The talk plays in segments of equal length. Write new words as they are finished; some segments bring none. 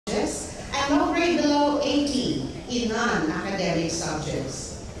no grade below 80 in non-academic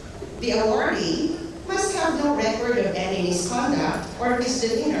subjects. The awardee must have no record of any misconduct or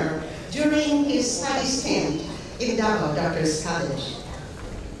misdemeanor during his study stint in Davao Doctors College.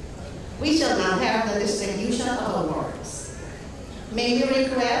 We shall now have the distribution of awards. May we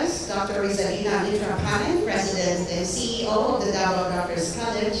request Dr. Rizalina Nitrapanen, President and CEO of the Davao Doctors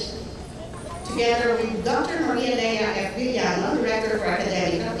College, together with Dr. Maria Lea F. Villano, Director for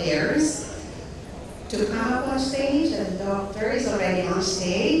Academic Affairs, to come up on stage, and the doctor is already on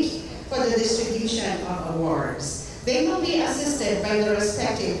stage for the distribution of awards. They will be assisted by the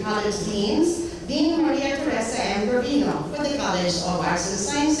respective college deans, Dean Maria Teresa M. Gravino for the College of Arts and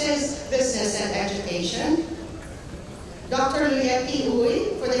Sciences, Business and Education, Dr. Liet P.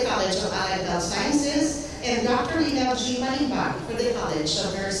 Uy for the College of Allied Health Sciences, and Dr. Lina G. Malibag for the College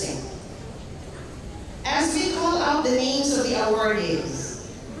of Nursing. As we call out the names of the awardees,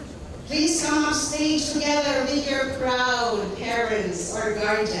 please come up stage together with your proud parents or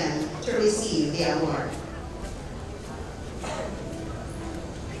guardian to receive the award.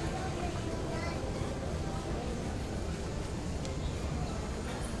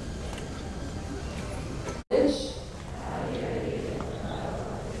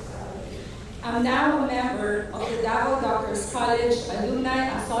 I'm now a member of the Davao Doctors College Alumni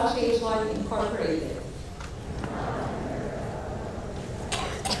Association Incorporated.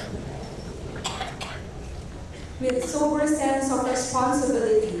 With sober sense of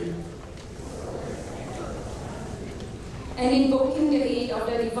responsibility and invoking the aid of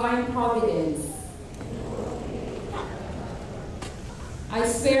the divine providence, I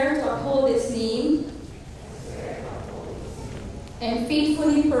swear to uphold its name and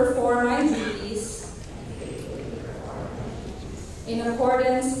faithfully perform my duties in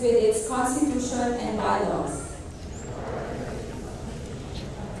accordance with its Constitution and bylaws.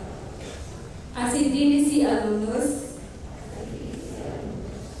 As a DDC alumnus,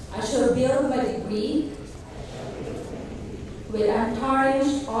 I shall build my degree with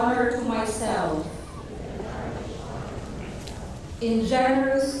untarnished honor to myself, in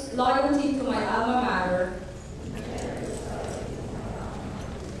generous loyalty to my alma mater,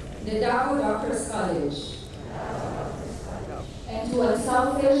 the Davao Doctors College, and to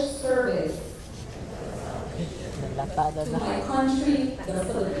unselfish service to my country, the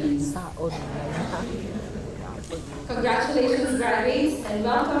Philippines. Congratulations, graduates, and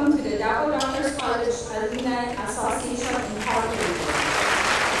welcome to the Davao Doctors College Alumni Association Incorporated.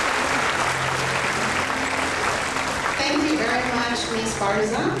 Thank you very much, Ms.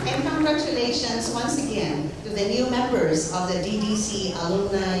 Barza, and congratulations once again to the new members of the DDC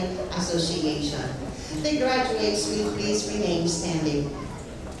Alumni Association. The graduates will please remain standing.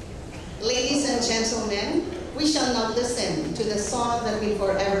 Ladies and gentlemen, we shall now listen to the song that will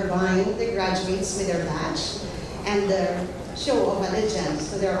forever bind the graduates with their badge and the show of allegiance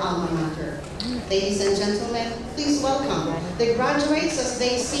to their alma mater. Ladies and gentlemen, please welcome the graduates as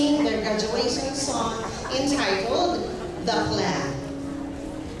they sing their graduation song entitled The Plan.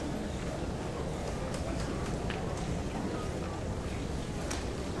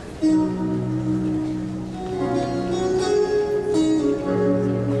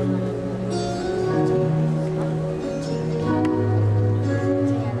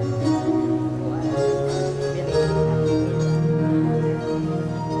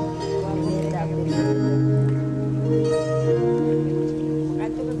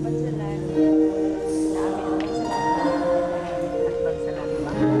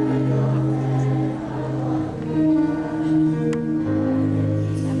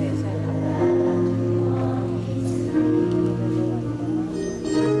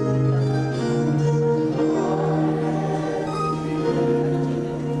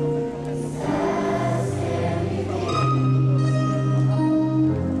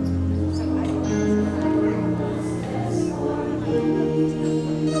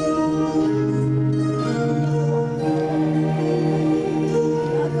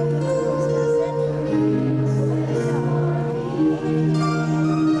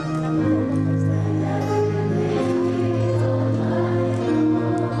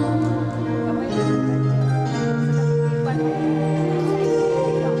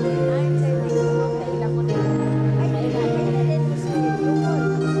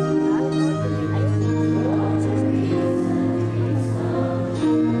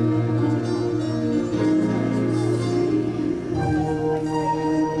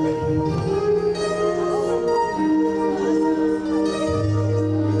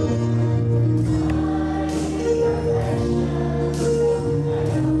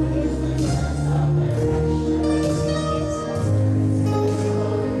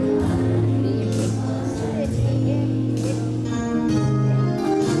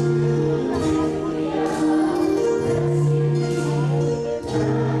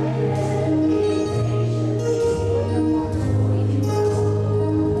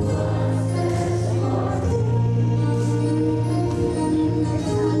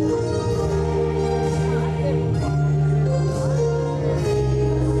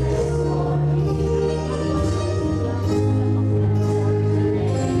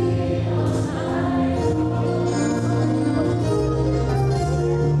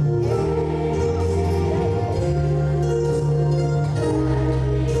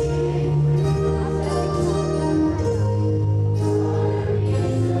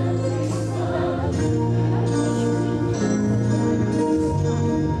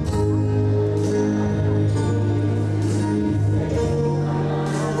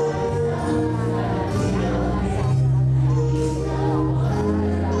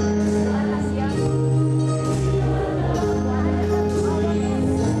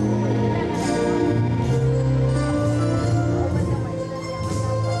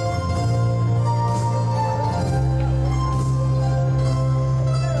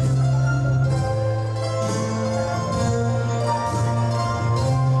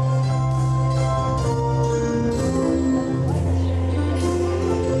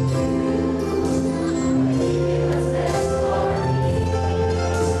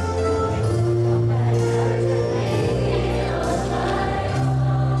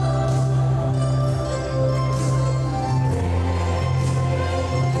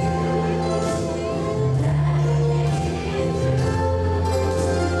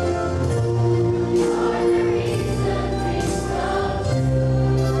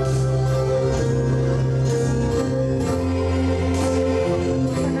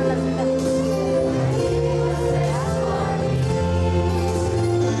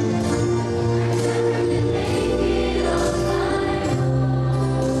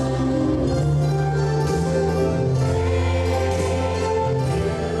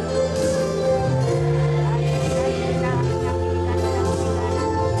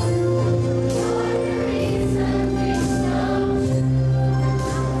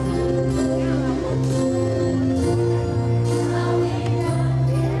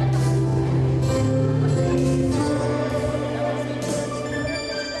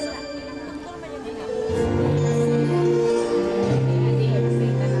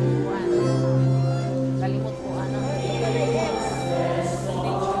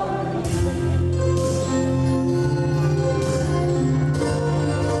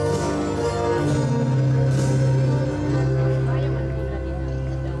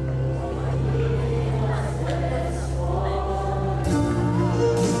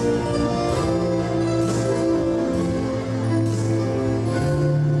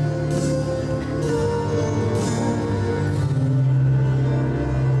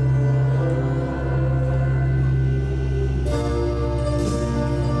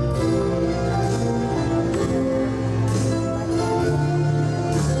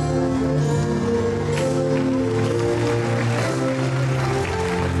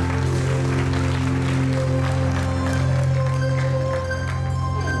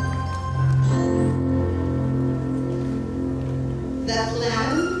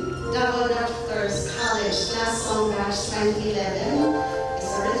 Alunan, Davao Doctors College Class Song Batch 2011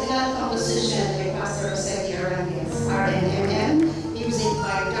 is original composition by Pastor Jose Arangues, RNMM, music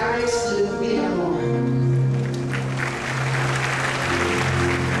by Darius Blue Villamore.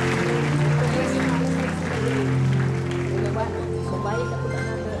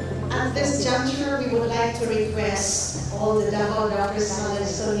 At this juncture, we would like to request all the Davao Doctors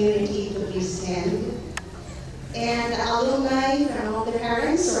College community to please stand. And alumni from all the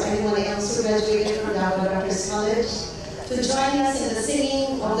parents or anyone else who graduated from Davao Doctors College to join us in the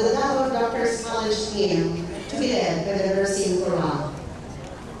singing of the Davao Doctors College hymn to be led by the nursing choral.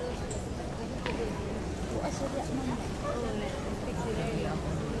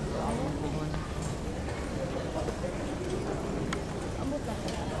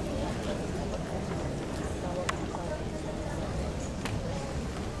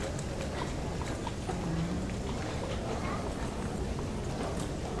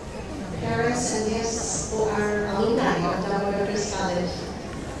 Parents and guests who are alumni of Davao Doctors College,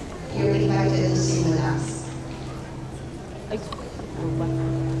 you're invited to sing with us.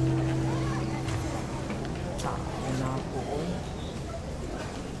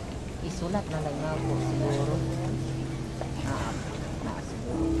 Isulat na lang ako siguro.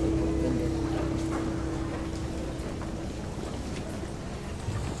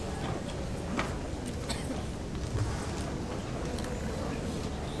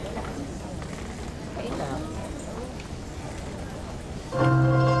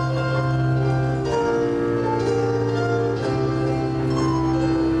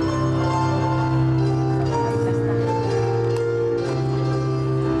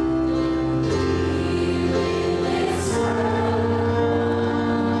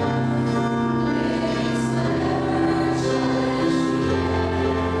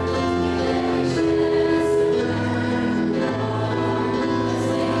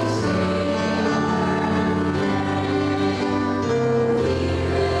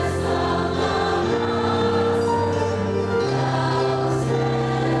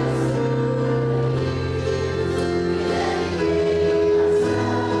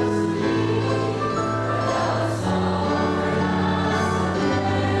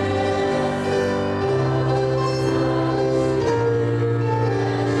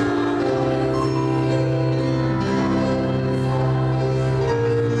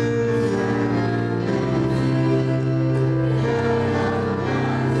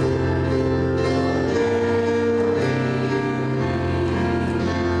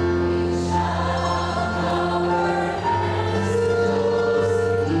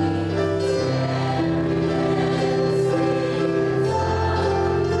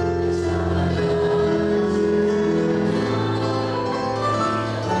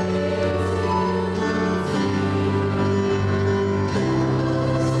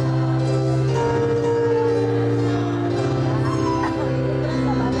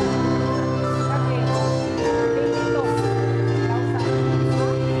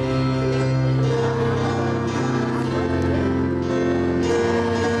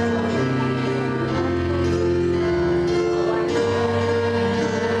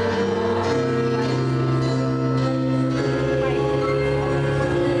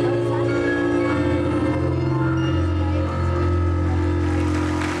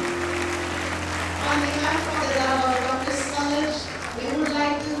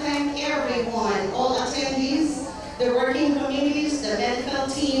 the working communities, the medical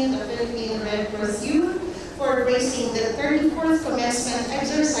team, the Philippine Red Cross Youth, for gracing the 34th commencement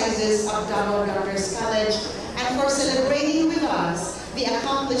exercises of Davao Doctors College and for celebrating with us the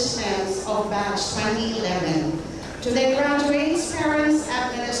accomplishments of Batch 2011. To the graduates, parents,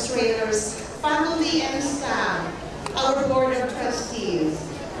 administrators, faculty, and staff, our Board of Trustees,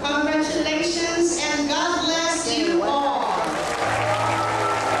 congratulations and God bless you all.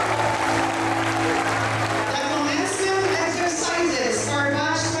 The commencement exercises for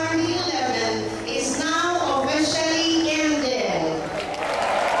Batch 2011 is now officially ended.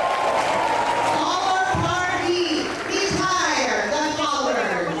 Color party, retire the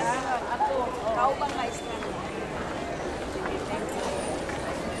colors.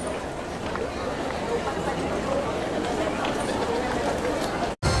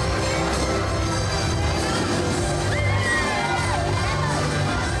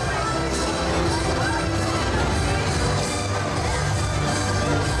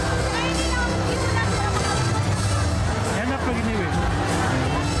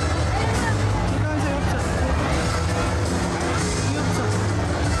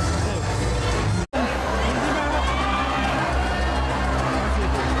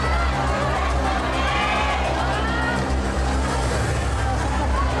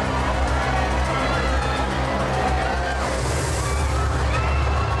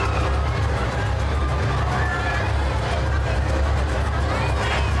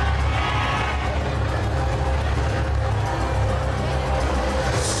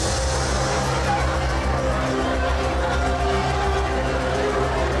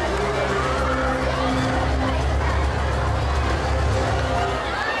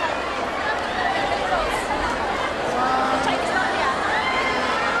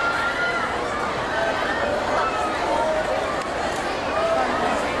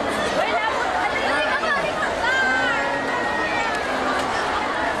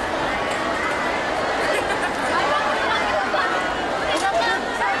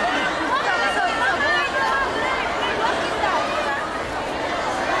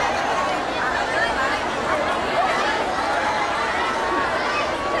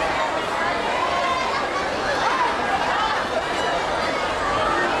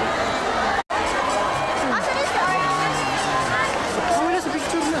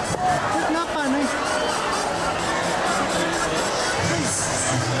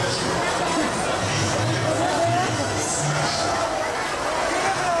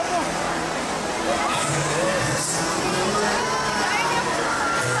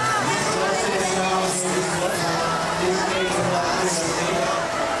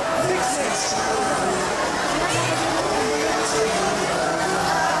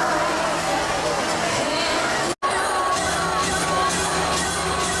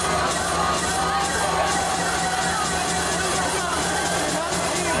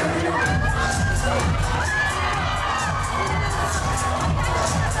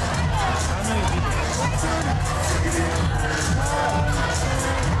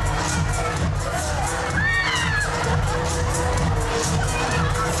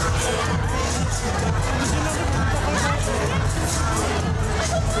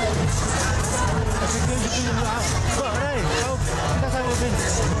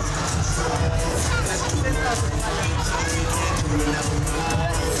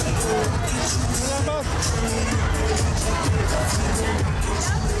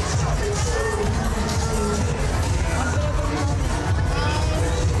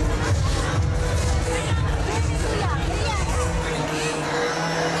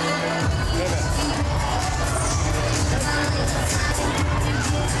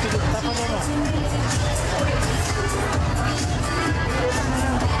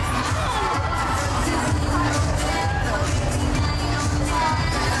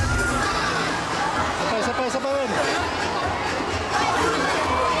 Isa pa rin.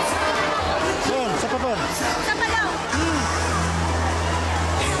 Yun, isa pa rin. Isa pa daw.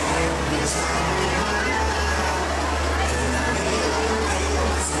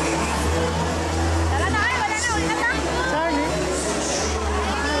 Wala na kayo, wala na, ulit na. Sorry.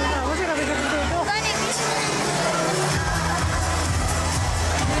 Kasi kami dito. Sonic.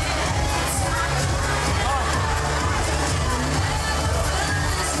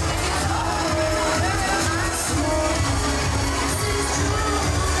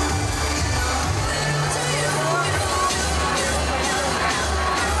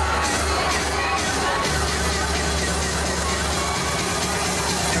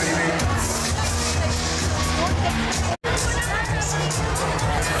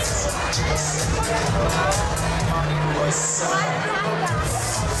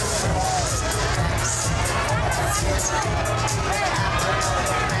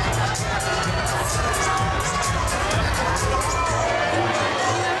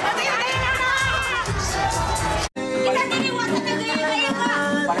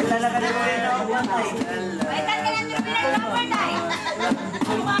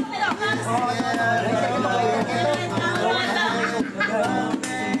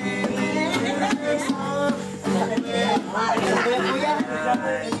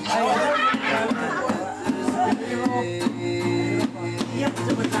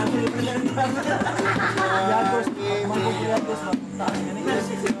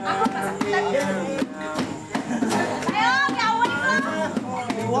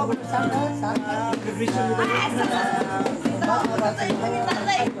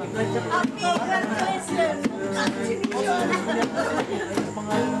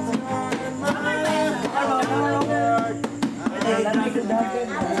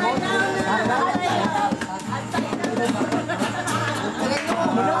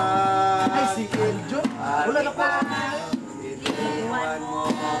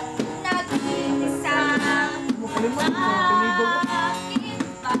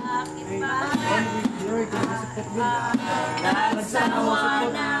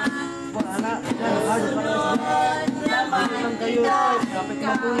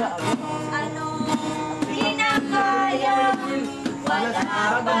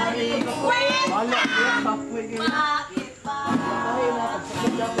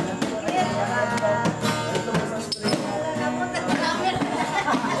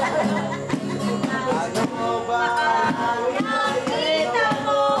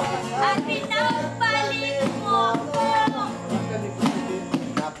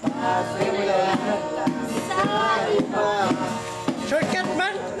 Shortcut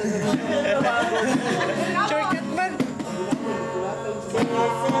man! Shortcut man!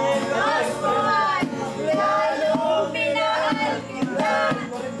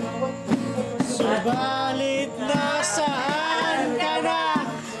 Subalit nasaan ka na?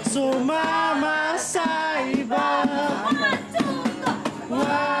 Sumama sa iba.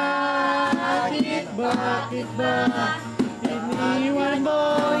 Bakit ba iniwan mo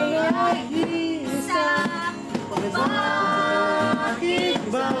yung isa? Bakit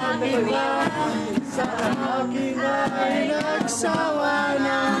ba sa akin ay nagsawa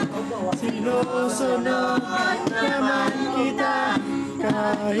na? Sinusunod naman kita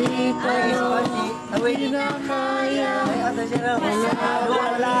kahit ano di na kaya.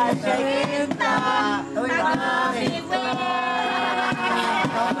 Wala siya kita. Bakit ba?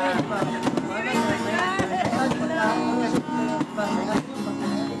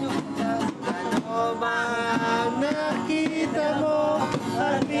 Ano ba nakita mo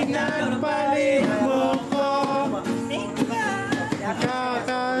at pinagpalit mo ko?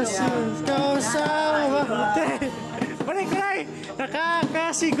 Nakakasawa. Balik kay!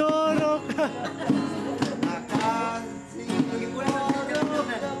 Nakakasiguro ka.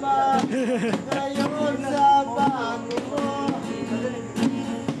 Ngayon sa bago mo.